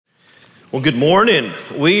Well, good morning.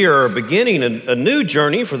 We are beginning a new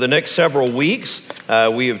journey for the next several weeks.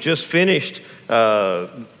 We have just finished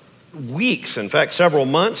weeks, in fact, several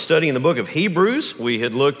months studying the book of Hebrews. We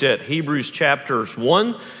had looked at Hebrews chapters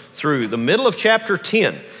 1 through the middle of chapter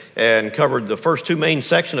 10 and covered the first two main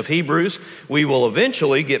sections of Hebrews. We will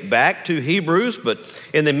eventually get back to Hebrews, but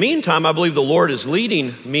in the meantime, I believe the Lord is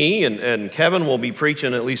leading me, and Kevin will be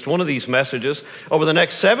preaching at least one of these messages over the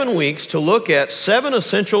next 7 weeks to look at 7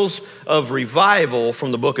 essentials of revival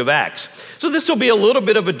from the book of Acts. So this will be a little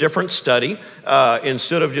bit of a different study.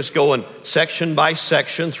 Instead of just going section by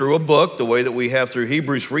section through a book, the way that we have through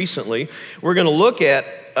Hebrews recently, we're going to look at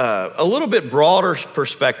a little bit broader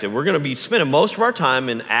perspective. We're going to be spending most of our time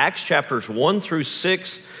in Acts chapters 1 through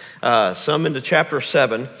 6, some into chapter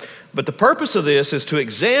 7. But the purpose of this is to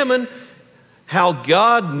examine how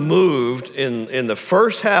God moved in the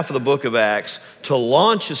first half of the book of Acts to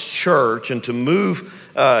launch his church and to move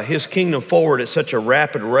his kingdom forward at such a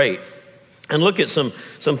rapid rate. And look at some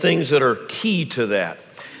things that are key to that.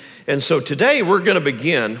 And so today we're going to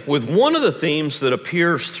begin with one of the themes that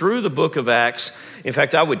appears through the book of Acts. In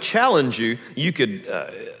fact, I would challenge you, you could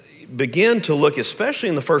begin to look, especially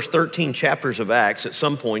in the first 13 chapters of Acts at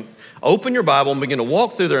some point, open your Bible and begin to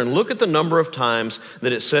walk through there and look at the number of times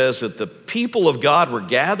that it says that the people of God were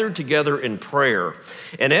gathered together in prayer.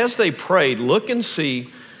 And as they prayed, look and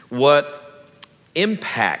see what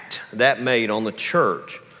impact that made on the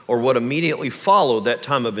church, or what immediately followed that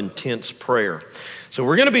time of intense prayer. So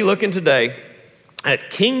we're going to be looking today at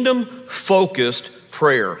kingdom-focused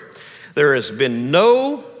prayer. There has been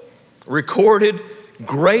no recorded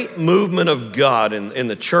great movement of God in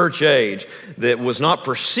the church age that was not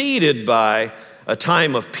preceded by a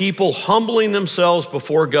time of people humbling themselves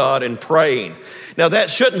before God and praying. Now that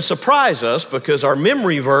shouldn't surprise us, because our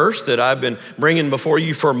memory verse that I've been bringing before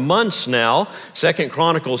you for months now, 2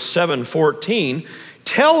 Chronicles 7:14,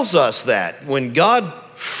 tells us that when God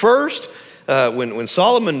first, when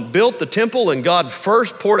Solomon built the temple and God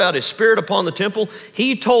first poured out his spirit upon the temple,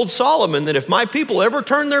 he told Solomon that if my people ever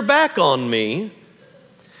turn their back on me,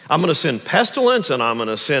 I'm going to send pestilence and I'm going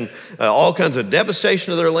to send all kinds of devastation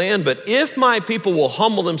to their land. But if my people will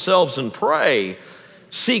humble themselves and pray,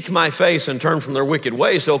 seek my face and turn from their wicked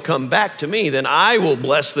ways, they'll come back to me, then I will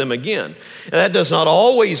bless them again. And that does not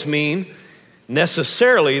always mean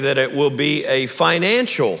necessarily that it will be a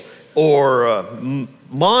financial or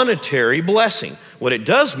monetary blessing. What it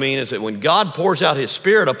does mean is that when God pours out his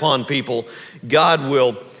spirit upon people, God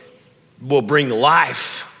will bring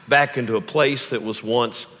life back into a place that was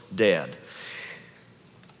once dead.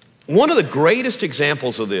 One of the greatest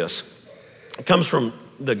examples of this comes from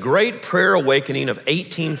the great prayer awakening of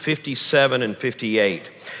 1857 and 58.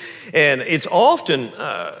 And it's often,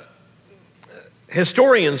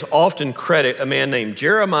 historians often credit a man named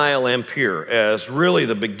Jeremiah Lampier as really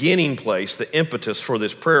the beginning place, the impetus for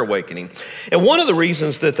this prayer awakening. And one of the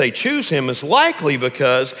reasons that they choose him is likely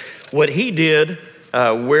because what he did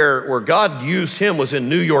where God used him was in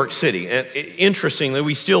New York City. And interestingly,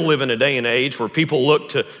 we still live in a day and age where people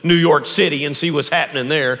look to New York City and see what's happening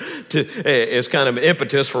there as kind of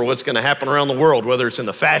impetus for what's going to happen around the world, whether it's in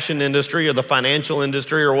the fashion industry or the financial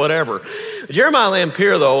industry or whatever. Jeremiah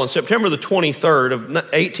Lampier, though, on September the 23rd of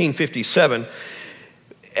 1857,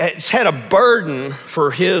 has had a burden for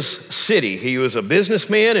his city. He was a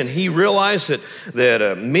businessman, and he realized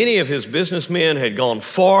that many of his businessmen had gone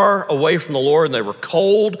far away from the Lord, and they were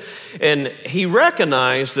cold. And he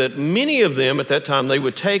recognized that many of them at that time, they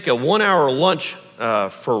would take a 1-hour lunch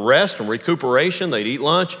for rest and recuperation. They'd eat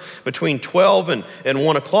lunch between 12 and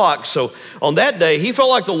 1 o'clock. So on that day, he felt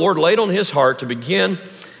like the Lord laid on his heart to begin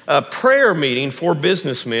a prayer meeting for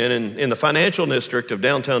businessmen in the financial district of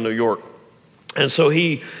downtown New York. And so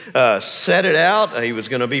he set it out. He was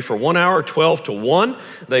going to be for 1 hour, 12 to 1.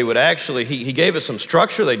 They would actually, he gave us some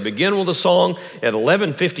structure. They'd begin with a song at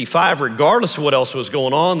 11:55, regardless of what else was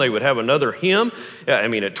going on. They would have another hymn, at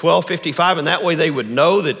 12:55, and that way they would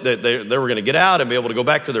know that they were going to get out and be able to go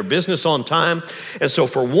back to their business on time. And so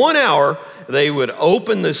for 1 hour, they would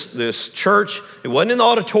open this church. It wasn't in the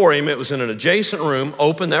auditorium. It was in an adjacent room.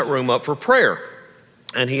 Open that room up for prayer.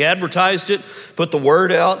 And he advertised it, put the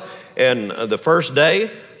word out. And the first day,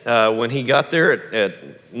 when he got there at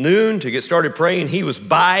noon to get started praying, he was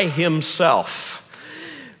by himself.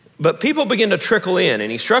 But people began to trickle in, and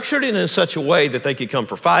he structured it in such a way that they could come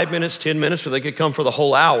for 5 minutes, 10 minutes, or they could come for the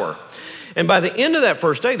whole hour. And by the end of that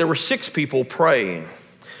first day, there were 6 people praying.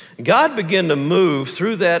 God began to move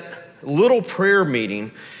through that little prayer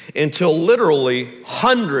meeting until literally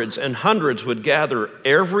hundreds and hundreds would gather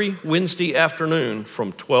every Wednesday afternoon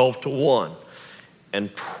from 12 to 1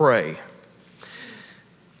 and pray.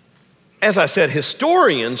 as I said,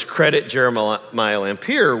 historians credit Jeremiah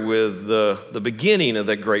Lamphere with the beginning of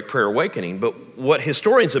that great prayer awakening. But what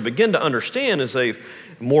historians have begun to understand as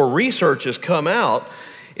more research has come out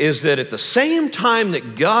is that at the same time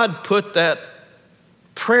that God put that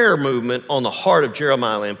prayer movement on the heart of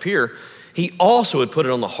Jeremiah Lamphere, he also had put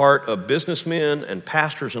it on the heart of businessmen and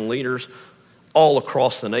pastors and leaders all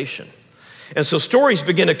across the nation. And so stories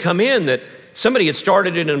begin to come in that somebody had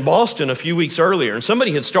started it in Boston a few weeks earlier, and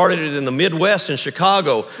somebody had started it in the Midwest in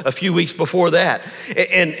Chicago a few weeks before that.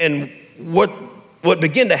 And what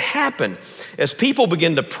began to happen as people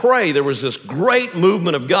began to pray, there was this great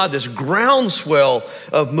movement of God, this groundswell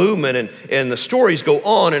of movement, and the stories go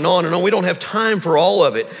on and on and on. We don't have time for all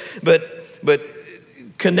of it, but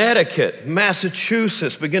Connecticut,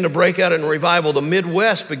 Massachusetts begin to break out in revival. The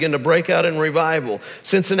Midwest begin to break out in revival.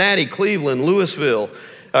 Cincinnati, Cleveland, Louisville,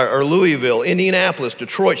 Indianapolis,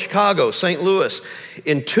 Detroit, Chicago, St. Louis.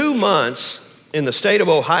 In 2 months in the state of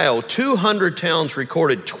Ohio, 200 towns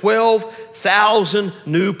recorded 12,000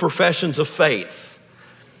 new professions of faith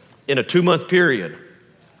in a 2-month period.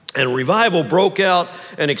 And revival broke out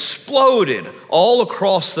and exploded all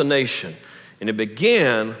across the nation. And it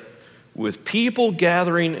began with people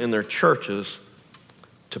gathering in their churches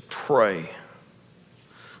to pray.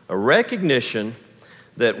 A recognition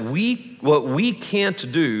that what we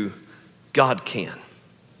can't do, God can.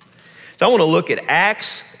 So I want to look at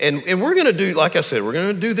Acts, and we're going to do, like I said, we're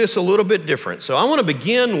going to do this a little bit different. So I want to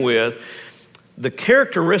begin with the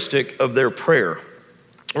characteristic of their prayer.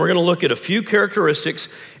 We're going to look at a few characteristics,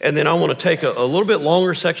 and then I want to take a little bit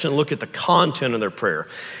longer section and look at the content of their prayer.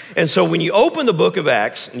 And so when you open the book of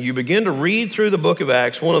Acts and you begin to read through the book of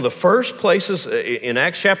Acts, one of the first places in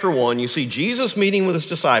Acts chapter 1, you see Jesus meeting with his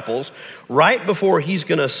disciples right before he's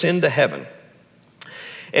going to ascend to heaven.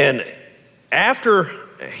 And after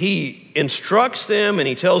he instructs them and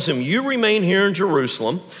he tells them, you remain here in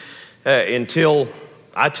Jerusalem until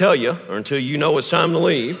I tell you, or until you know it's time to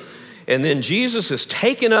leave. And then Jesus is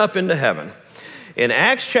taken up into heaven. In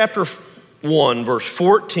Acts chapter 1, verse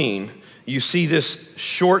 14, you see this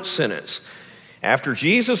short sentence. After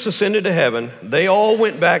Jesus ascended to heaven, they all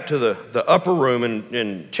went back to the upper room. And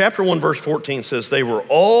in chapter 1, verse 14 says, they were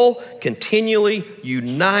all continually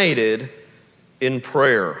united in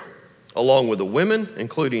prayer, along with the women,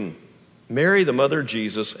 including Mary, the mother of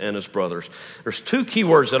Jesus, and his brothers. There's 2 key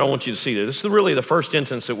words that I want you to see there. This is really the first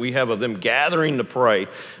instance that we have of them gathering to pray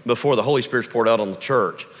before the Holy Spirit's poured out on the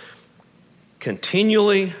church.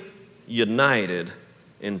 Continually united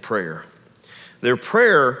in prayer. Their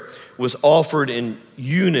prayer was offered in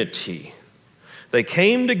unity. They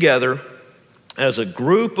came together as a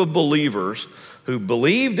group of believers who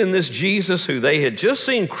believed in this Jesus who they had just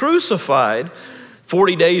seen crucified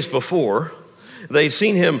 40 days before. They'd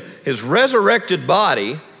seen him, his resurrected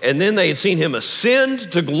body, and then they had seen him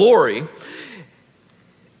ascend to glory,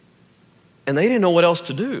 and they didn't know what else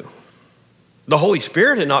to do. The Holy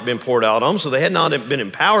Spirit had not been poured out on them, so they had not been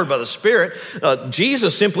empowered by the Spirit.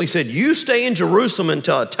 Jesus simply said, you stay in Jerusalem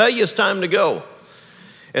until I tell you it's time to go.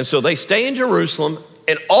 And so they stay in Jerusalem,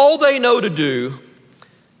 and all they know to do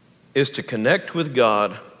is to connect with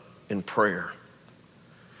God in prayer.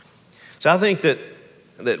 So I think that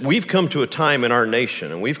we've come to a time in our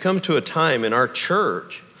nation, and we've come to a time in our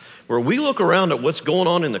church where we look around at what's going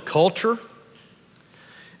on in the culture,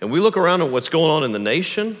 and we look around at what's going on in the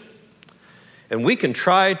nation, and we can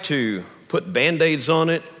try to put Band-Aids on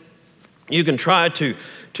it. You can try to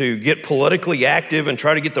get politically active and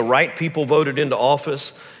try to get the right people voted into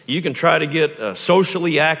office. You can try to get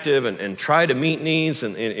socially active and try to meet needs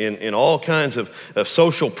in all kinds of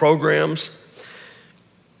social programs.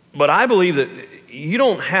 But I believe that you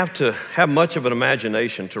don't have to have much of an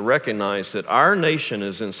imagination to recognize that our nation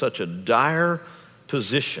is in such a dire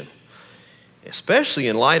position, especially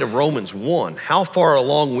in light of Romans 1, how far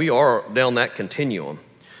along we are down that continuum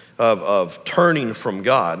of turning from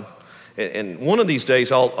God. And one of these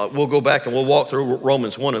days, we'll go back and we'll walk through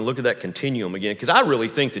Romans 1 and look at that continuum again, because I really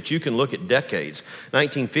think that you can look at decades,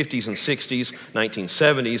 1950s and 60s,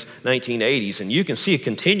 1970s, 1980s, and you can see a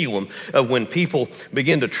continuum of when people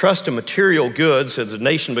begin to trust in material goods as the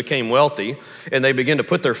nation became wealthy, and they begin to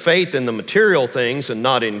put their faith in the material things and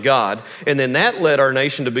not in God. And then that led our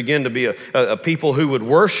nation to begin to be a people who would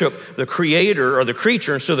worship the creator or the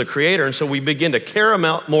creature instead of the creator. And so we begin to care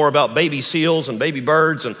more about baby seals and baby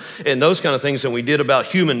birds and those kind of things than we did about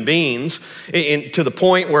human beings, to the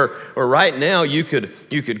point where right now you could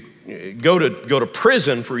go to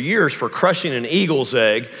prison for years for crushing an eagle's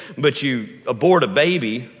egg, but you abort a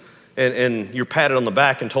baby and you're patted on the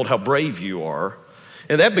back and told how brave you are.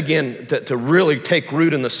 And that began to really take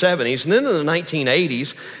root in the 70s. And then in the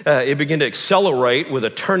 1980s, it began to accelerate with a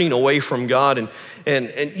turning away from God.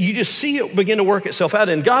 And you just see it begin to work itself out.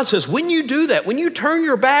 And God says, when you do that, when you turn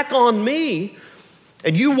your back on me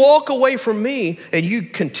and you walk away from me and you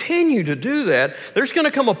continue to do that, there's going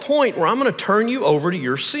to come a point where I'm going to turn you over to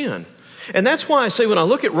your sin. And that's why I say when I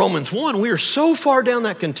look at Romans 1, we are so far down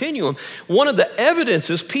that continuum. One of the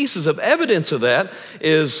pieces of evidence of that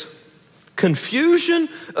is confusion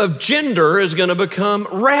of gender is going to become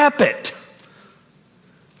rapid.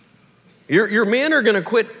 Your men are going to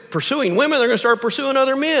quit pursuing women, they're going to start pursuing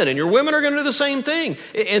other men, and your women are going to do the same thing.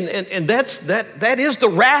 And that is the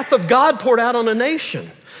wrath of God poured out on a nation.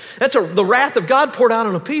 That's the wrath of God poured out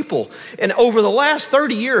on a people. And over the last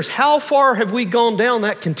 30 years, how far have we gone down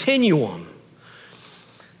that continuum?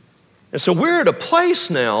 And so we're at a place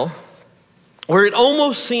now where it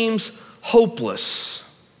almost seems hopeless.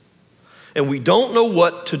 And we don't know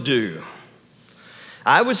what to do.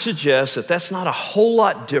 I would suggest that that's not a whole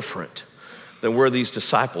lot different than where these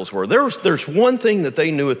disciples were. There's one thing that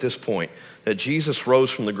they knew at this point, that Jesus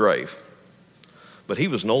rose from the grave, but he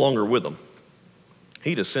was no longer with them.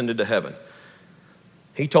 He'd ascended to heaven.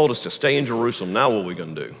 He told us to stay in Jerusalem. Now what are we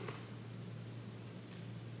going to do?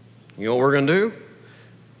 You know what we're going to do?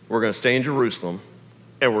 We're going to stay in Jerusalem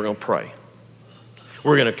and we're going to pray.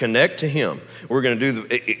 We're going to connect to him. We're going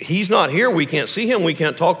to he's not here. We can't see him. We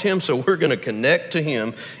can't talk to him. So we're going to connect to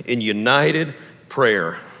him in united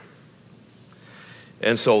prayer.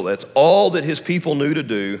 And so that's all that his people knew to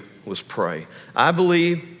do was pray. I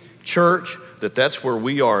believe, church, that that's where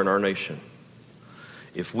we are in our nation.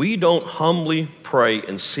 If we don't humbly pray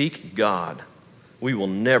and seek God, we will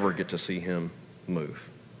never get to see him move.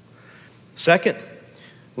 Second,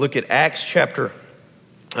 look at Acts chapter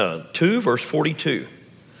 2, verse 42.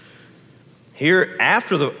 Here,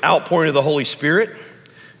 after the outpouring of the Holy Spirit,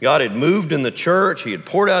 God had moved in the church. He had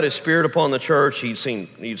poured out his Spirit upon the church. He'd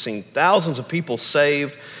seen thousands of people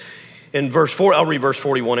saved. In verse 4, I'll read verse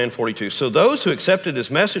 41 and 42. So those who accepted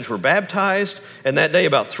this message were baptized, and that day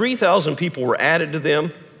about 3,000 people were added to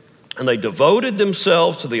them, and they devoted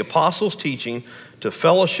themselves to the apostles' teaching, to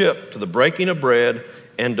fellowship, to the breaking of bread,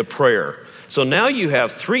 and to prayer. So now you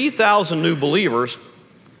have 3,000 new believers,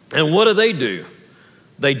 and what do?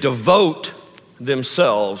 They devote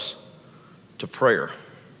themselves to prayer.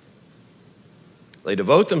 They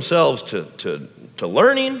devote themselves to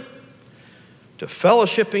learning, to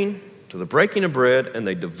fellowshipping, to the breaking of bread, and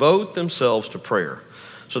they devote themselves to prayer.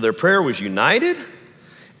 So their prayer was united,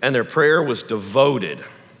 and their prayer was devoted.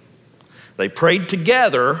 They prayed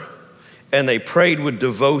together, and they prayed with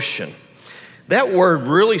devotion. That word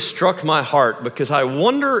really struck my heart because I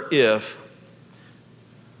wonder if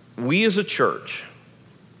we as a church,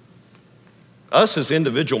 us as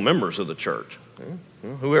individual members of the church,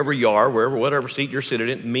 whoever you are, whatever seat you're sitting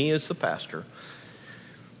in, me as the pastor,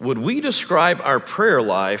 would we describe our prayer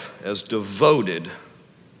life as devoted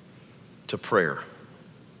to prayer?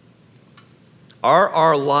 Are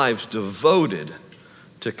our lives devoted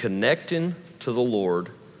to connecting to the Lord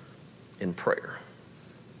in prayer?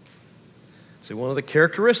 See, one of the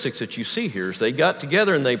characteristics that you see here is they got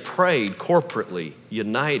together and they prayed corporately,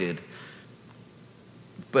 united,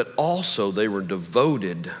 but also they were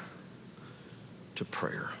devoted to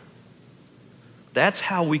prayer. That's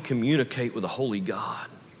how we communicate with the Holy God.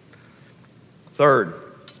 Third,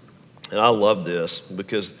 and I love this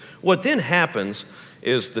because what then happens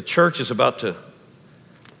is the church is about to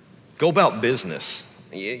go about business.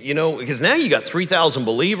 You know, because now you got 3,000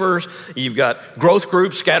 believers, you've got growth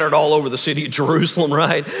groups scattered all over the city of Jerusalem,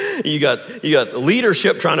 right? You got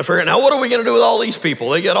leadership trying to figure out, now what are we going to do with all these people?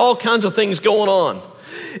 They got all kinds of things going on.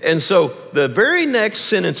 And so the very next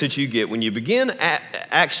sentence that you get when you begin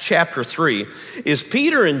Acts chapter 3 is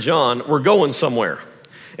Peter and John were going somewhere.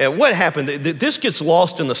 And what happened, this gets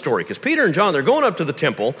lost in the story because Peter and John, they're going up to the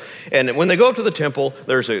temple. And when they go up to the temple,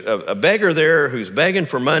 there's a beggar there who's begging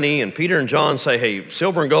for money. And Peter and John say, hey,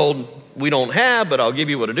 silver and gold we don't have, but I'll give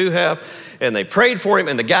you what I do have. And they prayed for him.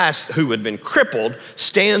 And the guy who had been crippled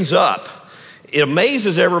stands up. It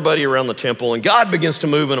amazes everybody around the temple. And God begins to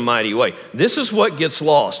move in a mighty way. This is what gets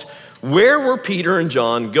lost. Where were Peter and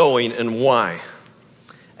John going and why?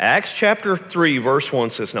 Acts chapter 3, verse 1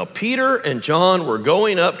 says, now Peter and John were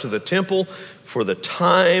going up to the temple for the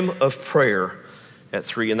time of prayer at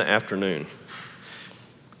 3 p.m.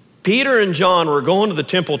 Peter and John were going to the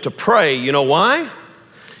temple to pray. You know why?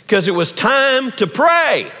 Because it was time to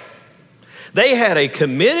pray. They had a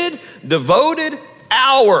committed, devoted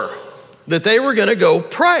hour that they were going to go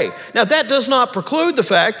pray. Now, that does not preclude the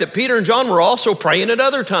fact that Peter and John were also praying at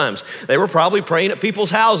other times. They were probably praying at people's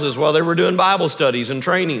houses while they were doing Bible studies and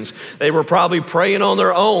trainings. They were probably praying on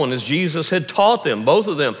their own as Jesus had taught them. Both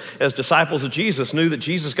of them, as disciples of Jesus, knew that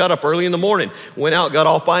Jesus got up early in the morning, went out, got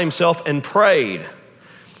off by himself, and prayed.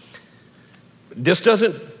 This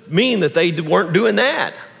doesn't mean that they weren't doing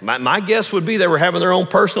that. My guess would be they were having their own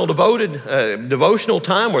personal devotional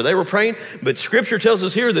time where they were praying, but Scripture tells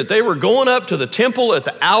us here that they were going up to the temple at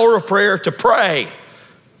the hour of prayer to pray.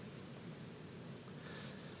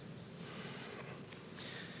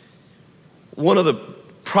 One of the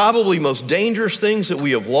probably most dangerous things that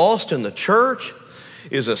we have lost in the church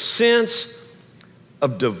is a sense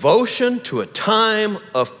of devotion to a time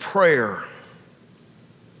of prayer.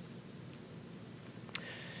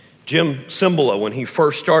 Jim Cymbala, when he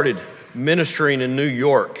first started ministering in New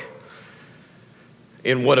York,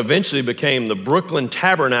 in what eventually became the Brooklyn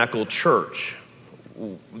Tabernacle Church,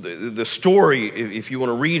 the story, if you want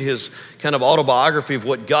to read his kind of autobiography of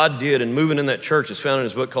what God did in moving in that church, is found in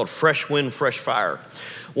his book called Fresh Wind, Fresh Fire.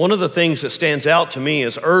 One of the things that stands out to me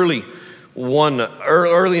is early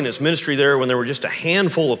in his ministry there, when there were just a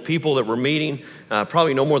handful of people that were meeting,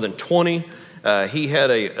 probably no more than 20, he had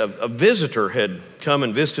a visitor had come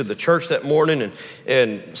and visited the church that morning,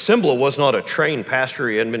 and Cymbala was not a trained pastor.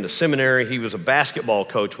 He hadn't been to seminary. He was a basketball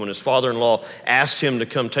coach when his father-in-law asked him to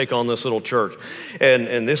come take on this little church.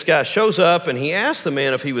 And this guy shows up, and he asked the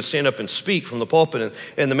man if he would stand up and speak from the pulpit,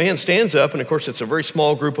 and the man stands up, and of course it's a very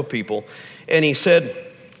small group of people, and he said,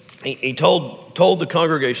 he told the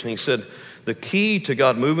congregation, he said, the key to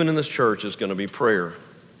God moving in this church is going to be prayer.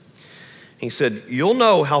 He said, you'll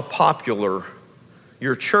know how popular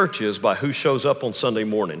your church is by who shows up on Sunday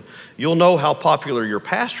morning. You'll know how popular your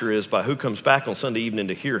pastor is by who comes back on Sunday evening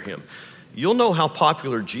to hear him. You'll know how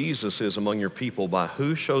popular Jesus is among your people by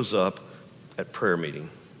who shows up at prayer meeting.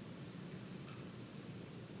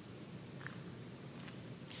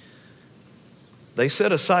 They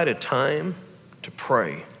set aside a time to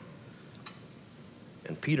pray,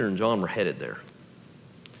 and Peter and John were headed there.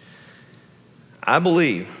 I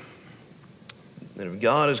believe that if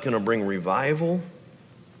God is going to bring revival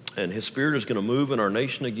and his Spirit is going to move in our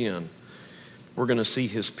nation again, we're going to see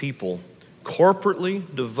his people corporately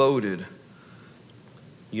devoted,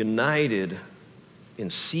 united in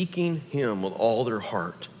seeking him with all their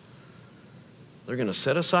heart. They're going to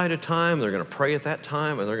set aside a time, they're going to pray at that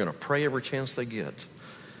time, and they're going to pray every chance they get.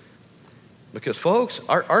 Because folks,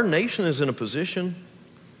 our nation is in a position,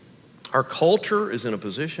 our culture is in a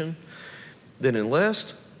position that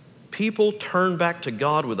unless people turn back to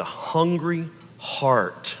God with a hungry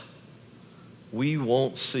heart, we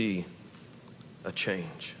won't see a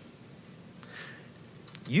change.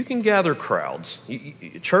 You can gather crowds.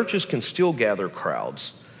 Churches can still gather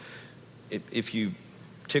crowds if you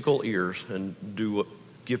tickle ears and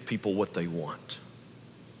give people what they want.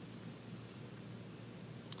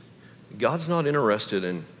 God's not interested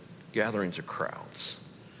in gatherings of crowds.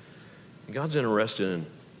 God's interested in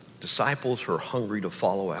disciples who are hungry to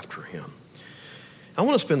follow after him. I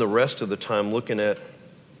want to spend the rest of the time looking at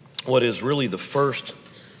what is really the first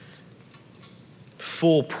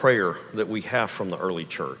full prayer that we have from the early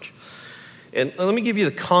church. And let me give you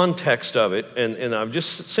the context of it, and I've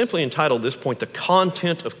just simply entitled this point, The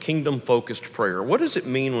Content of Kingdom-Focused Prayer. What does it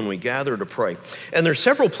mean when we gather to pray? And there's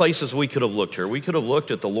several places we could have looked here. We could have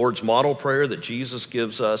looked at the Lord's model prayer that Jesus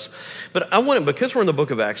gives us. But because we're in the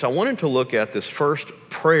book of Acts, I wanted to look at this first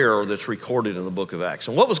prayer that's recorded in the book of Acts.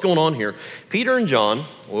 And what was going on here? Peter and John,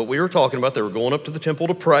 what we were talking about, they were going up to the temple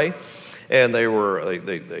to pray, and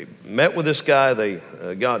they met with this guy.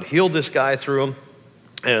 God healed this guy through him.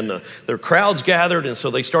 And their crowds gathered, and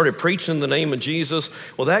so they started preaching in the name of Jesus.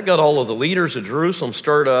 Well, that got all of the leaders of Jerusalem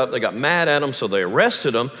stirred up. They got mad at them, so they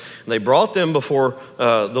arrested them. And they brought them before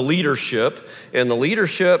the leadership, and the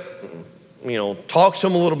leadership, talks to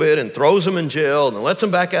them a little bit and throws them in jail, and then lets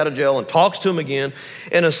them back out of jail and talks to them again.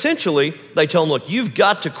 And essentially, they tell them, look, you've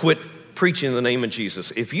got to quit preaching in the name of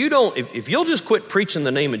Jesus. If you'll just quit preaching in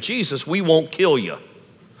the name of Jesus, we won't kill you.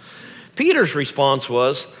 Peter's response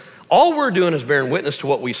was, all we're doing is bearing witness to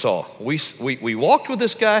what we saw. We walked with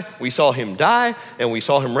this guy, we saw him die, and we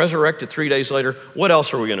saw him resurrected 3 days later. What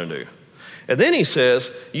else are we going to do? And then he says,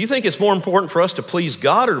 you think it's more important for us to please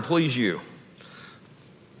God or to please you?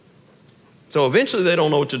 So eventually they don't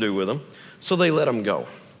know what to do with him, so they let him go.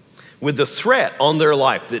 With the threat on their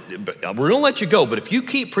life that we're going to let you go, but if you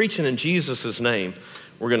keep preaching in Jesus' name,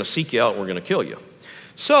 we're going to seek you out and we're going to kill you.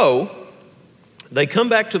 So they come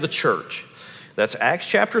back to the church. That's Acts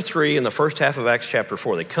chapter 3 and the first half of Acts chapter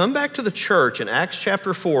 4. They come back to the church in Acts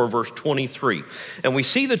chapter 4, verse 23. And we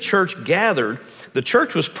see the church gathered. The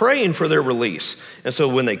church was praying for their release. And so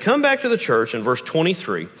when they come back to the church in verse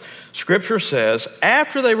 23, Scripture says,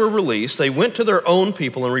 after they were released, they went to their own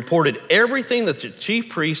people and reported everything that the chief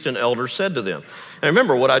priest and elders said to them. And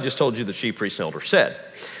remember what I just told you the chief priest and elders said.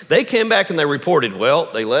 They came back and they reported,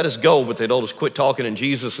 well, they let us go, but they told us quit talking in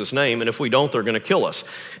Jesus' name, and if we don't, they're going to kill us.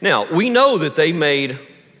 Now, we know that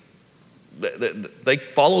they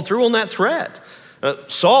followed through on that threat.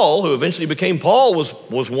 Saul, who eventually became Paul,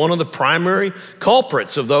 was one of the primary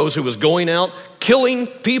culprits of those who was going out killing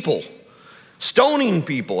people, stoning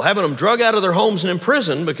people, having them drug out of their homes and in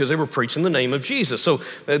prison because they were preaching the name of Jesus. So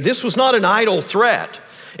this was not an idle threat.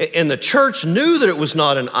 And the church knew that it was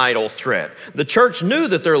not an idle threat. The church knew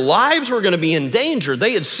that their lives were going to be in danger.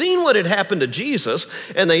 They had seen what had happened to Jesus,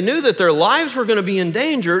 and they knew that their lives were going to be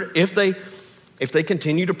endangered if they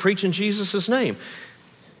continued to preach in Jesus' name.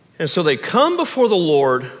 And so they come before the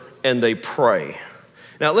Lord and they pray.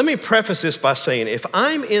 Now, let me preface this by saying, if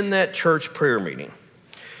I'm in that church prayer meeting,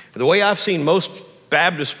 the way I've seen most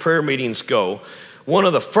Baptist prayer meetings go, one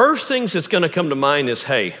of the first things that's going to come to mind is,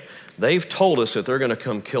 hey, they've told us that they're going to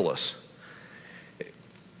come kill us.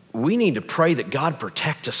 We need to pray that God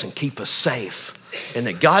protect us and keep us safe, and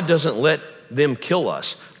that God doesn't let them kill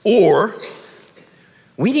us. Or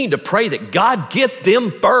we need to pray that God get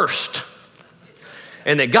them first,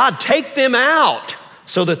 and that God take them out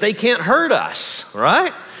so that they can't hurt us,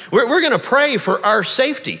 right? We're going to pray for our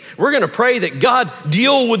safety. We're going to pray that God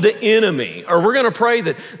deal with the enemy, or we're going to pray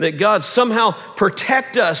that God somehow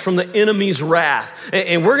protect us from the enemy's wrath.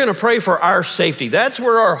 And we're going to pray for our safety. That's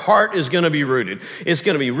where our heart is going to be rooted. It's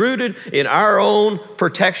going to be rooted in our own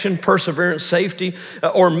protection, perseverance, safety.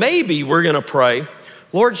 Or maybe we're going to pray,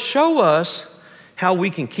 Lord, show us how we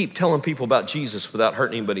can keep telling people about Jesus without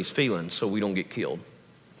hurting anybody's feelings so we don't get killed.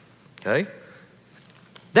 Okay?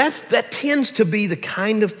 That tends to be the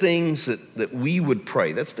kind of things that we would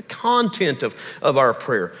pray. That's the content of our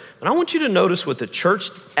prayer. And I want you to notice what the church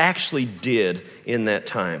actually did in that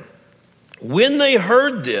time. When they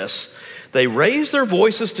heard this, they raised their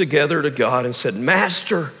voices together to God and said,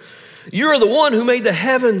 Master, you are the one who made the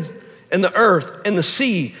heaven and the earth and the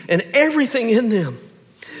sea and everything in them.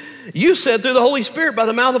 You said through the Holy Spirit by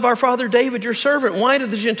the mouth of our father David, your servant, why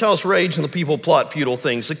did the Gentiles rage and the people plot futile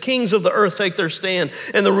things? The kings of the earth take their stand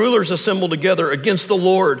and the rulers assemble together against the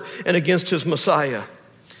Lord and against his Messiah.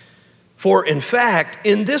 For in fact,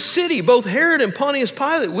 in this city, both Herod and Pontius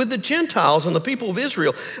Pilate with the Gentiles and the people of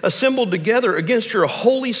Israel assembled together against your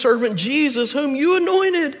holy servant Jesus, whom you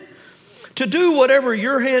anointed to do whatever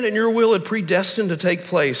your hand and your will had predestined to take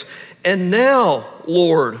place. And now,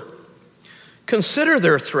 Lord, consider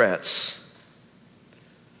their threats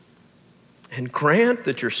and grant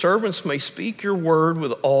that your servants may speak your word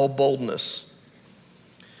with all boldness.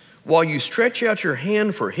 While you stretch out your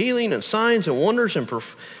hand for healing and signs and wonders and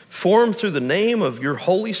perform through the name of your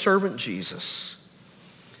holy servant Jesus.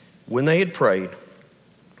 When they had prayed,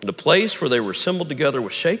 the place where they were assembled together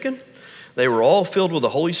was shaken. They were all filled with the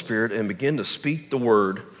Holy Spirit and began to speak the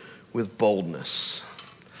word with boldness.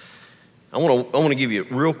 I want to give you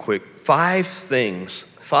real quick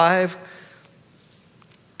 5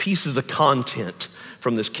 pieces of content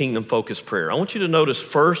from this kingdom-focused prayer. I want you to notice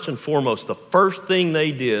first and foremost, the first thing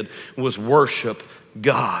they did was worship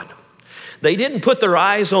God. They didn't put their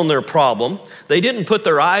eyes on their problem. They didn't put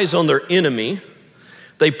their eyes on their enemy.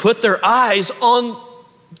 They put their eyes on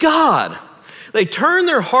God. They turned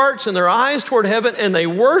their hearts and their eyes toward heaven and they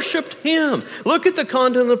worshiped him. Look at the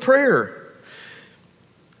content of the prayer.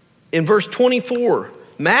 In verse 24,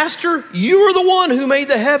 Master, you are the one who made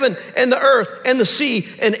the heaven and the earth and the sea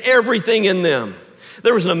and everything in them.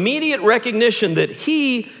 There was an immediate recognition that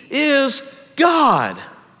he is God.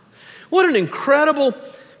 What an incredible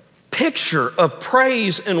picture of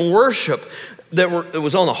praise and worship that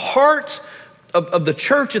was on the hearts of the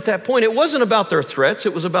church at that point. It wasn't about their threats,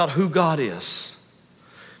 it was about who God is.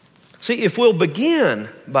 See, if we'll begin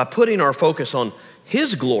by putting our focus on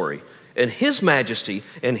his glory and his majesty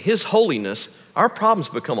and his holiness, our problems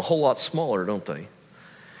become a whole lot smaller, don't they?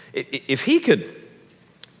 If he could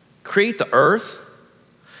create the earth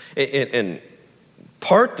and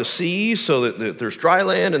part the seas so that there's dry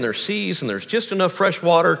land and there's seas and there's just enough fresh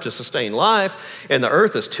water to sustain life, and the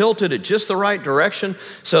earth is tilted at just the right direction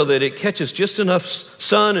so that it catches just enough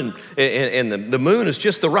sun, and the moon is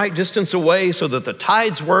just the right distance away so that the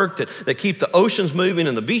tides work that keep the oceans moving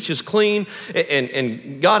and the beaches clean,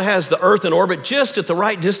 and God has the earth in orbit just at the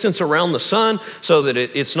right distance around the sun so that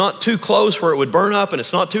it's not too close where it would burn up and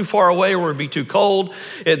it's not too far away where it would be too cold.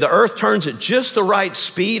 The earth turns at just the right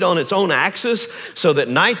speed on its own axis so that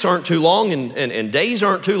nights aren't too long and days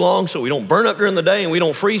aren't too long, so we don't burn up during the day and we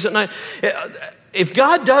don't freeze at night. If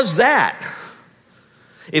God does that,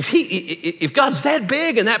 if God's that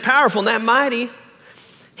big and that powerful and that mighty,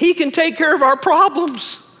 he can take care of our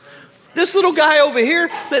problems. This little guy over here,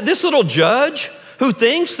 this little judge who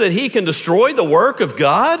thinks that he can destroy the work of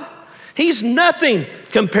God, he's nothing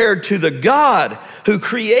compared to the God who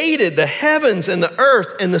created the heavens and the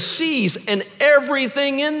earth and the seas and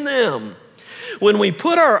everything in them. When we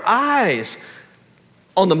put our eyes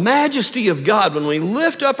on the majesty of God, when we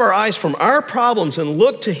lift up our eyes from our problems and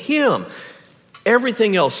look to him,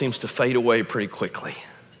 everything else seems to fade away pretty quickly.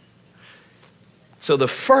 So the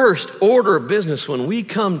first order of business when we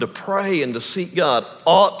come to pray and to seek God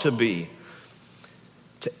ought to be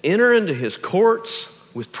to enter into his courts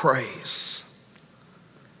with praise,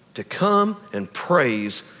 to come and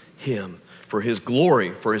praise him for his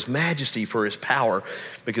glory, for his majesty, for his power.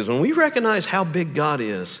 Because when we recognize how big God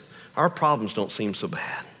is, our problems don't seem so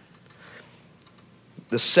bad.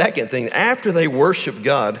 The second thing, after they worship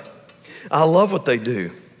God, I love what they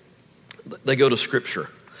do. They go to Scripture.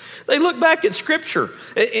 They look back at Scripture.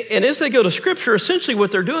 And as they go to Scripture, essentially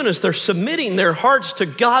what they're doing is they're submitting their hearts to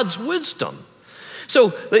God's wisdom. So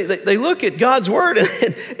they look at God's word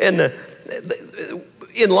and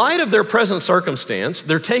in light of their present circumstance,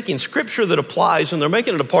 they're taking Scripture that applies and they're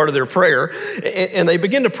making it a part of their prayer, and they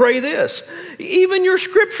begin to pray this. Even your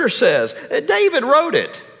Scripture says, David wrote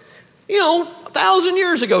it. 1,000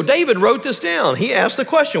 years ago, David wrote this down. He asked the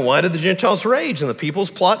question, why did the Gentiles rage and the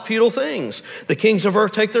peoples plot futile things? The kings of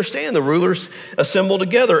earth take their stand. The rulers assemble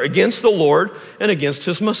together against the Lord and against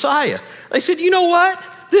his Messiah. They said, you know what?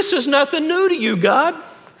 This is nothing new to you, God.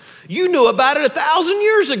 You knew about it 1,000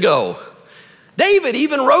 years ago. David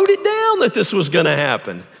even wrote it down that this was going to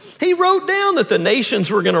happen. He wrote down that the nations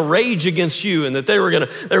were going to rage against you and that they were going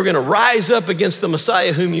to rise up against the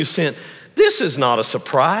Messiah whom you sent. This is not a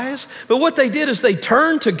surprise. But what they did is they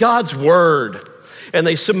turned to God's word and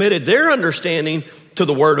they submitted their understanding to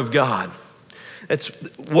the word of God. It's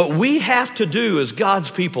what we have to do as God's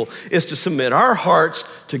people is to submit our hearts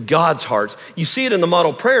to God's hearts. You see it in the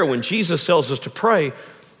model prayer when Jesus tells us to pray,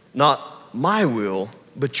 not my will,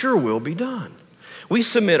 but your will be done. We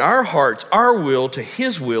submit our hearts, our will, to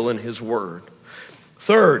his will and his word.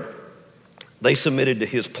 Third, they submitted to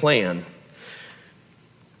his plan.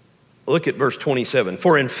 Look at verse 27.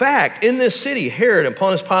 For in fact, in this city, Herod and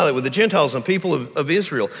Pontius Pilate with the Gentiles and people of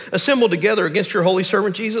Israel assembled together against your holy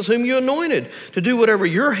servant Jesus, whom you anointed, to do whatever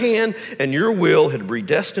your hand and your will had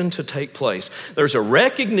predestined to take place. There's a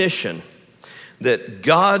recognition that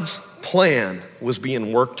God's plan was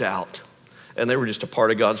being worked out, and they were just a part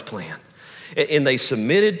of God's plan. And they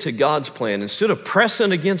submitted to God's plan. Instead of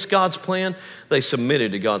pressing against God's plan, they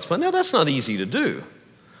submitted to God's plan. Now, that's not easy to do.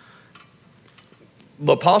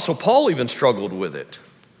 The Apostle Paul even struggled with it.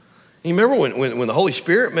 You remember when the Holy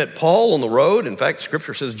Spirit met Paul on the road? In fact,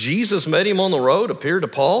 Scripture says Jesus met him on the road, appeared to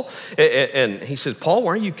Paul, and he said, Paul,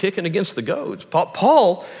 why are you kicking against the goads?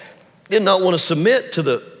 Paul did not want to submit to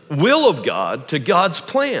the will of God, to God's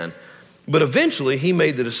plan. But eventually, he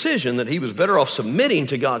made the decision that he was better off submitting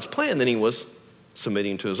to God's plan than he was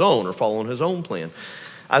submitting to his own or following his own plan.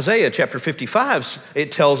 Isaiah chapter 55,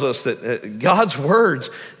 it tells us that God's words,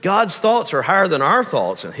 God's thoughts are higher than our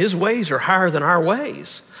thoughts, and his ways are higher than our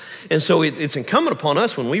ways. And so it's incumbent upon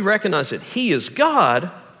us when we recognize that he is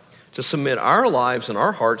God to submit our lives and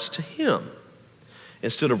our hearts to him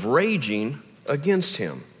instead of raging against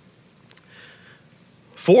him.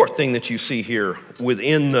 Fourth thing that you see here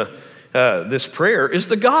within this prayer is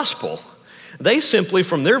the gospel. They simply,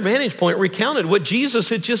 from their vantage point, recounted what Jesus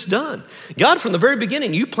had just done. God, from the very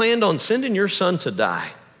beginning, you planned on sending your son to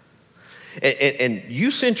die. And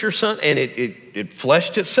you sent your son, and it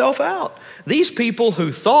fleshed itself out. These people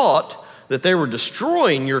who thought that they were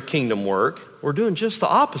destroying your kingdom work were doing just the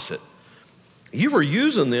opposite. You were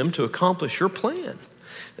using them to accomplish your plan.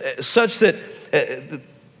 Such that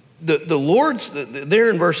the Lord's, there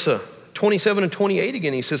in verse 27 and 28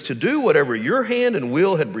 again, he says, to do whatever your hand and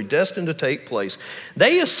will had predestined to take place.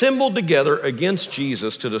 They assembled together against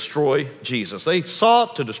Jesus to destroy Jesus. They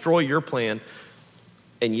sought to destroy your plan,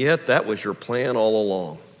 and yet that was your plan all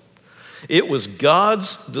along. It was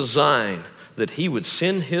God's design that he would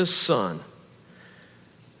send his son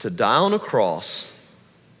to die on a cross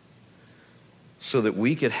so that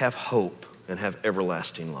we could have hope and have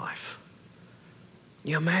everlasting life.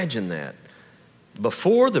 You imagine that.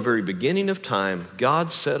 Before the very beginning of time,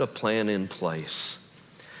 God set a plan in place.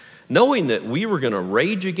 Knowing that we were going to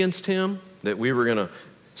rage against him, that we were going to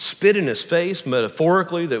spit in his face,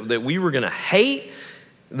 metaphorically, that we were going to hate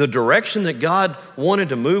the direction that God wanted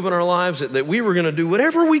to move in our lives, that we were going to do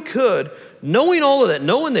whatever we could, knowing all of that,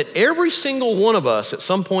 knowing that every single one of us at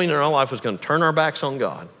some point in our life was going to turn our backs on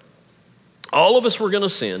God. All of us were going to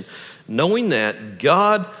sin, knowing that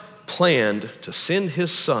God planned to send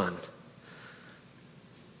his son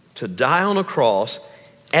to die on a cross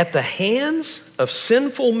at the hands of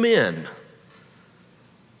sinful men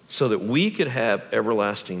so that we could have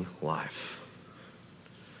everlasting life.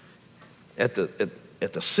 At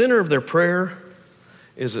the center of their prayer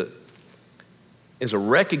is a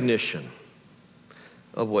recognition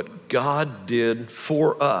of what God did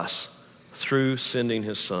for us through sending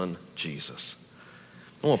his son, Jesus.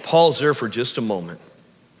 I want to pause there for just a moment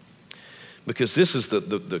because this is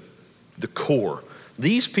the core.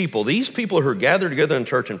 These people who are gathered together in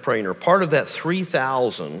church and praying are part of that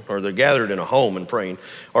 3,000, or they're gathered in a home and praying,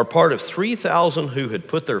 are part of 3,000 who had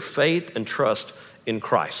put their faith and trust in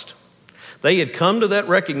Christ. They had come to that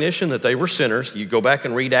recognition that they were sinners. You go back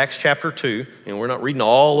and read Acts chapter 2, and we're not reading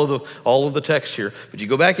all of the text here, but you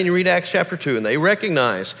go back and you read Acts chapter 2, and they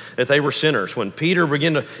recognize that they were sinners. When Peter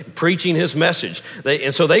began preaching his message,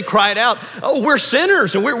 and so they cried out, "Oh, we're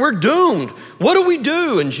sinners, and we're doomed. What do we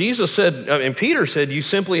do?" And Peter said, "You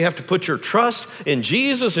simply have to put your trust in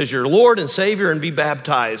Jesus as your Lord and Savior and be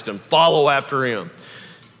baptized and follow after him."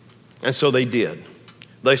 And so they did.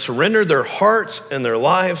 They surrendered their hearts and their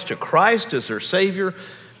lives to Christ as their Savior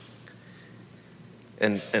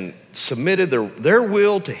and submitted their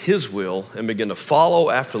will to his will and began to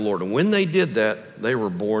follow after the Lord. And when they did that, they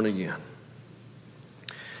were born again.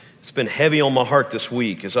 It's been heavy on my heart this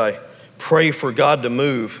week as I pray for God to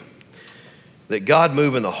move, that God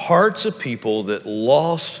move in the hearts of people that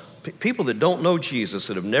people that don't know Jesus,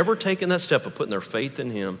 that have never taken that step of putting their faith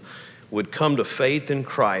in him, would come to faith in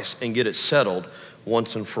Christ and get it settled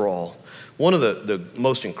once and for all. One of the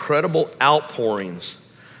most incredible outpourings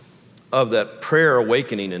of that prayer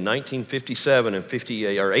awakening in 1957 and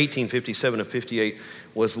 58, or 1857 and 58,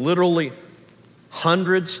 was literally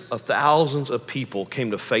hundreds of thousands of people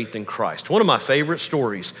came to faith in Christ. One of my favorite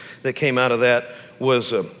stories that came out of that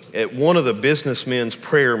was at one of the businessmen's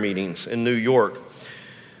prayer meetings in New York.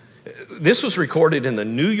 This was recorded in the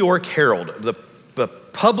New York Herald. The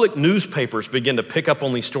public newspapers began to pick up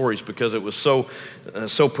on these stories because it was so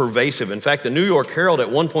pervasive. In fact, the New York Herald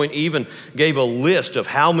at one point even gave a list of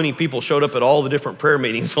how many people showed up at all the different prayer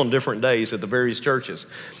meetings on different days at the various churches.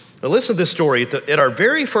 Now listen to this story. At our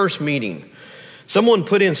very first meeting, someone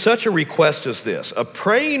put in such a request as this: a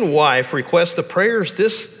praying wife requests the prayers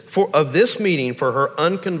of this meeting for her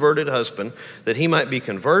unconverted husband, that he might be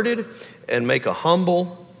converted and make a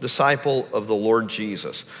humble disciple of the Lord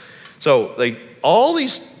Jesus. So all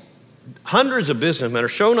these hundreds of businessmen are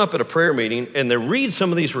showing up at a prayer meeting, and they read some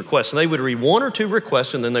of these requests, and they would read one or two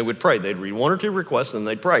requests, and then they would pray. They'd read one or two requests, and then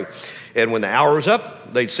they'd pray. And when the hour was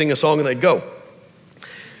up, they'd sing a song and they'd go.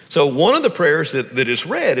 So one of the prayers that is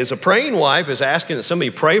read is a praying wife is asking that somebody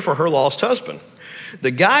pray for her lost husband. The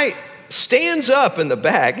guy stands up in the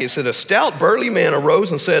back. He said, a stout, burly man arose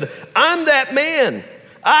and said, "I'm that man.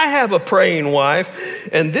 I have a praying wife,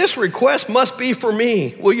 and this request must be for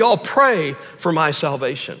me. Will y'all pray for my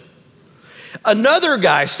salvation?" Another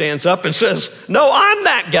guy stands up and says, "No, I'm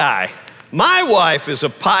that guy. My wife is a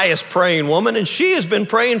pious praying woman, and she has been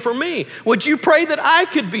praying for me. Would you pray that I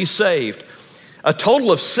could be saved?" A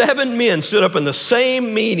total of 7 men stood up in the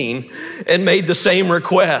same meeting and made the same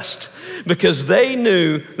request because they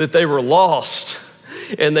knew that they were lost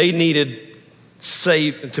and they needed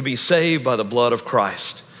to be saved by the blood of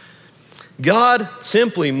Christ. God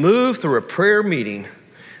simply moved through a prayer meeting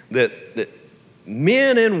that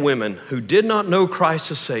men and women who did not know Christ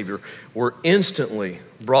as Savior were instantly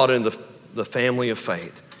brought into the family of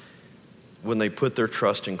faith when they put their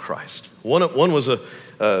trust in Christ. One was a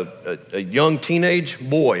young teenage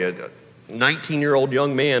boy, a 19-year-old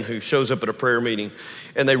young man who shows up at a prayer meeting,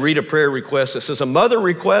 and they read a prayer request that says, a mother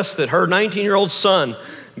requests that her 19-year-old son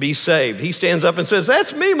be saved. He stands up and says,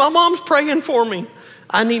 "That's me. My mom's praying for me.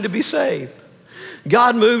 I need to be saved."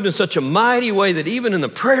 God moved in such a mighty way that even in the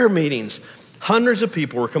prayer meetings, hundreds of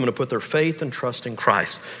people were coming to put their faith and trust in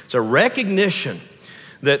Christ. It's a recognition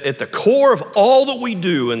that at the core of all that we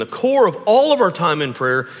do and the core of all of our time in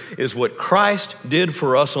prayer is what Christ did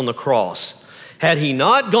for us on the cross. Had he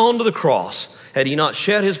not gone to the cross, had he not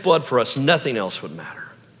shed his blood for us, nothing else would matter.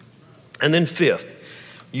 And then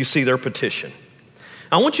fifth, you see their petition.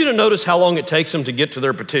 I want you to notice how long it takes them to get to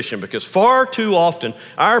their petition, because far too often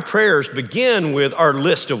our prayers begin with our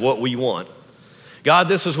list of what we want. God,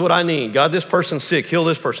 this is what I need. God, this person's sick, heal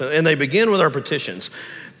this person. And they begin with our petitions.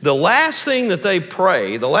 The last thing that they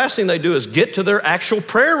pray, the last thing they do is get to their actual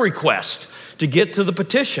prayer request to get to the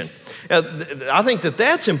petition. I think that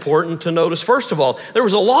that's important to notice. First of all, there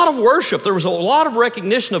was a lot of worship. There was a lot of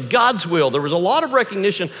recognition of God's will. There was a lot of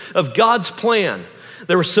recognition of God's plan.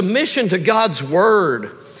 There was submission to God's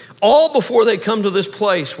word, all before they come to this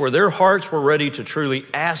place where their hearts were ready to truly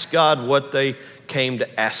ask God what they came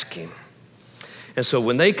to ask him. And so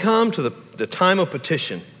when they come to the time of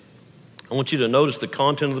petition, I want you to notice the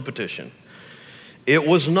content of the petition. It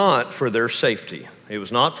was not for their safety. It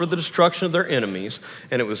was not for the destruction of their enemies,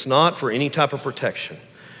 and it was not for any type of protection.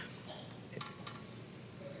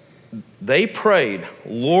 They prayed,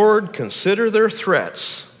 Lord, consider their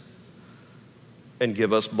threats and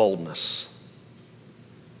give us boldness.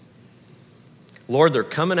 Lord, they're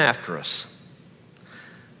coming after us.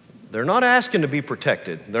 They're not asking to be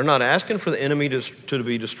protected. They're not asking for the enemy to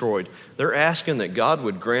be destroyed. They're asking that God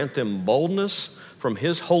would grant them boldness from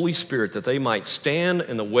his Holy Spirit, that they might stand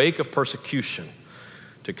in the wake of persecution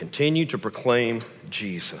to continue to proclaim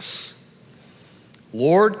Jesus.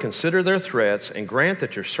 Lord, consider their threats and grant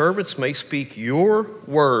that your servants may speak your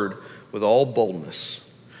word with all boldness,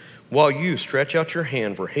 while you stretch out your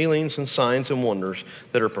hand for healings and signs and wonders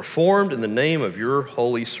that are performed in the name of your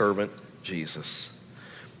holy servant, Jesus.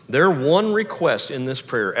 Their one request in this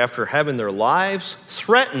prayer, after having their lives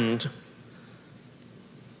threatened,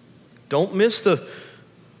 don't miss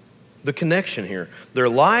the connection here. Their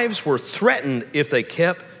lives were threatened if they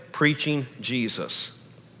kept preaching Jesus.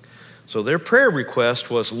 So their prayer request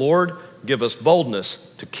was, Lord, give us boldness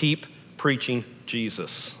to keep preaching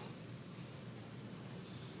Jesus.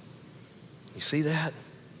 You see that?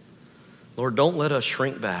 Lord, don't let us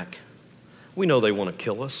shrink back. We know they want to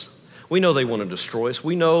kill us. We know they want to destroy us.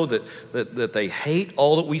 We know that they hate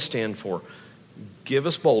all that we stand for. Give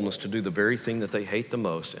us boldness to do the very thing that they hate the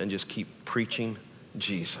most and just keep preaching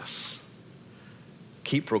Jesus.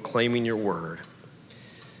 Keep proclaiming your word.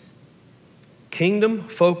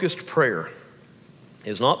 Kingdom-focused prayer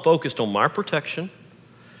is not focused on my protection,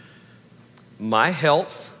 my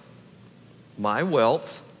health, my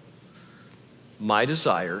wealth, my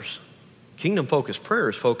desires. Kingdom-focused prayer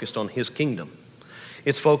is focused on his kingdom.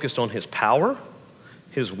 It's focused on his power,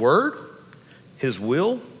 his word, his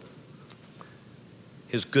will,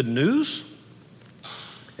 his good news,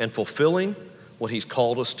 and fulfilling what he's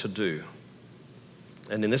called us to do.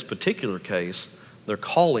 And in this particular case, their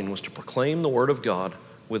calling was to proclaim the word of God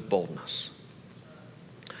with boldness.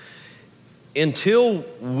 Until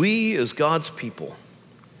we as God's people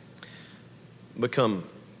become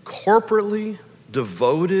corporately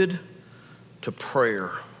devoted to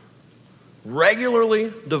prayer,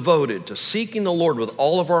 regularly devoted to seeking the Lord with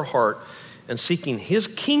all of our heart and seeking his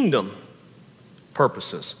kingdom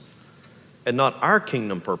purposes and not our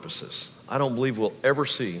kingdom purposes, I don't believe we'll ever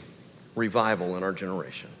see revival in our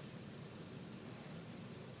generation.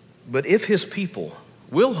 But if his people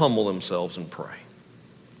will humble themselves and pray,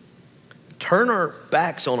 turn our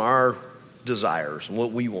backs on our desires and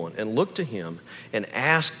what we want and look to him and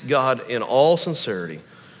ask God in all sincerity,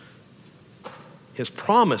 his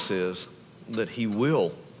promise is that he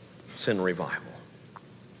will send revival.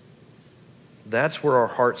 That's where our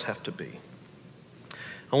hearts have to be.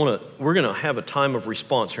 We're going to have a time of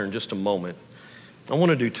response here in just a moment. I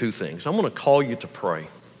want to do two things. I want to call you to pray.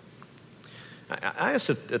 I asked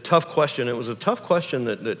a tough question. It was a tough question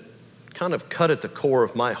that kind of cut at the core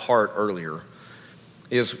of my heart earlier.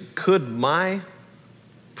 Is could my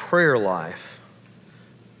prayer life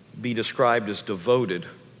be described as devoted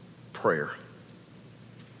prayer?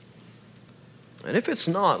 And if it's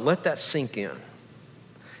not, let that sink in.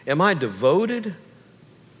 Am I devoted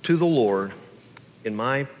to the Lord in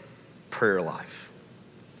my prayer life?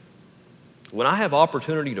 When I have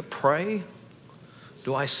opportunity to pray,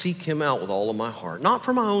 do I seek him out with all of my heart? Not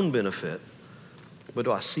for my own benefit, but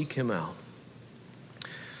do I seek him out?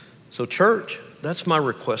 So church, that's my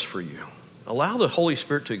request for you. Allow the Holy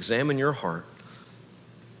Spirit to examine your heart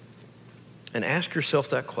and ask yourself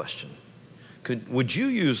that question. Would you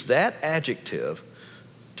use that adjective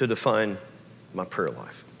to define my prayer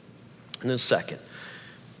life? And then second,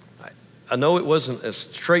 I know it wasn't as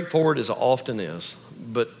straightforward as it often is,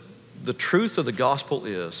 but the truth of the gospel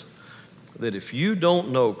is that if you don't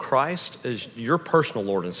know Christ as your personal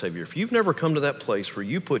Lord and Savior, if you've never come to that place where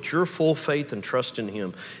you put your full faith and trust in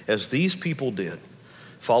him, as these people did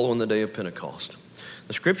following the day of Pentecost,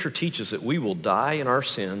 the scripture teaches that we will die in our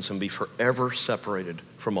sins and be forever separated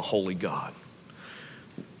from a holy God.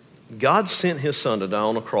 God sent his son to die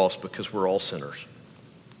on a cross because we're all sinners,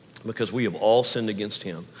 because we have all sinned against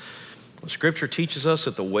him. The scripture teaches us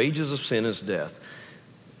that the wages of sin is death.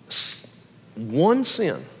 One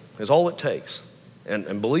sin is all it takes.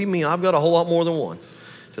 And believe me, I've got a whole lot more than one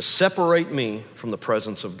to separate me from the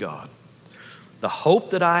presence of God. The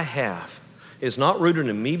hope that I have is not rooted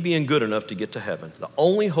in me being good enough to get to heaven. The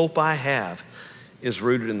only hope I have is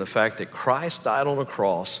rooted in the fact that Christ died on a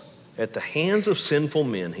cross at the hands of sinful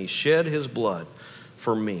men. He shed his blood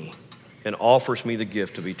for me and offers me the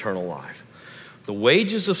gift of eternal life. The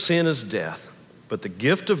wages of sin is death, but the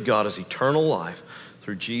gift of God is eternal life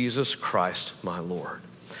through Jesus Christ, my Lord.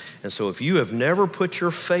 And so if you have never put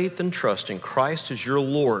your faith and trust in Christ as your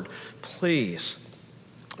Lord, please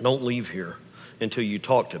don't leave here until you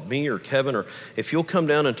talk to me or Kevin, or if you'll come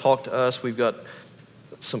down and talk to us, we've got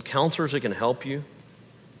some counselors that can help you.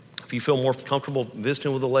 If you feel more comfortable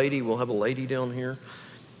visiting with a lady, we'll have a lady down here.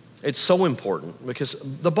 It's so important, because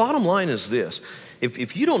the bottom line is this.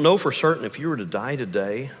 If you don't know for certain if you were to die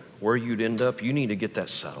today where you'd end up, you need to get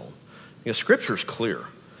that settled. Scripture's clear.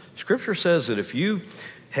 Scripture says that if you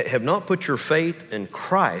have not put your faith in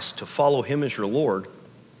Christ to follow him as your Lord,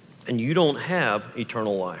 and you don't have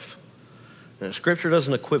eternal life. And Scripture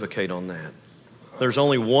doesn't equivocate on that. There's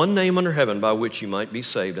only one name under heaven by which you might be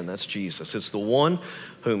saved, and that's Jesus. It's the one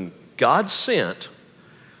whom God sent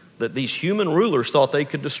that these human rulers thought they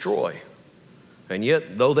could destroy. And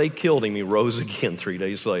yet, though they killed him, he rose again 3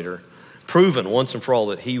 days later, proven once and for all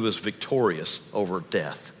that he was victorious over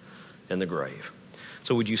death and the grave.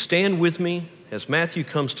 So would you stand with me as Matthew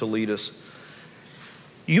comes to lead us?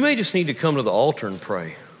 You may just need to come to the altar and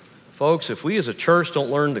pray. Folks, if we as a church don't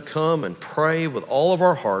learn to come and pray with all of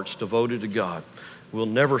our hearts devoted to God, we'll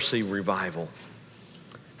never see revival.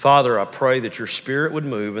 Father, I pray that your Spirit would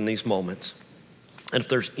move in these moments. And if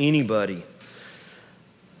there's anybody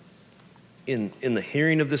in the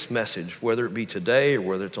hearing of this message, whether it be today or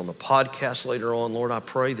whether it's on the podcast later on, Lord, I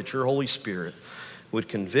pray that your Holy Spirit would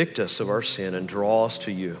convict us of our sin and draw us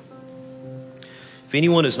to you. If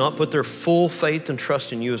anyone has not put their full faith and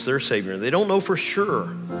trust in you as their Savior, they don't know for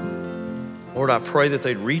sure, Lord, I pray that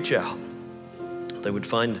they'd reach out, they would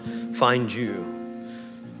find you.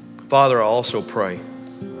 Father, I also pray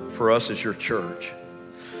for us as your church.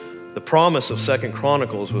 The promise of 2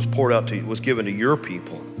 Chronicles was given to your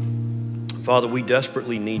people. Father, we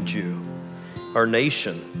desperately need you. Our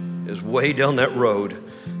nation is way down that road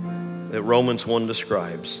that Romans 1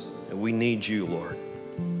 describes, and we need you, Lord.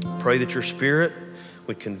 Pray that your Spirit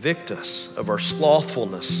would convict us of our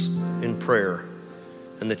slothfulness in prayer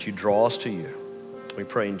and that you draw us to you. We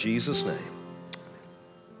pray in Jesus' name.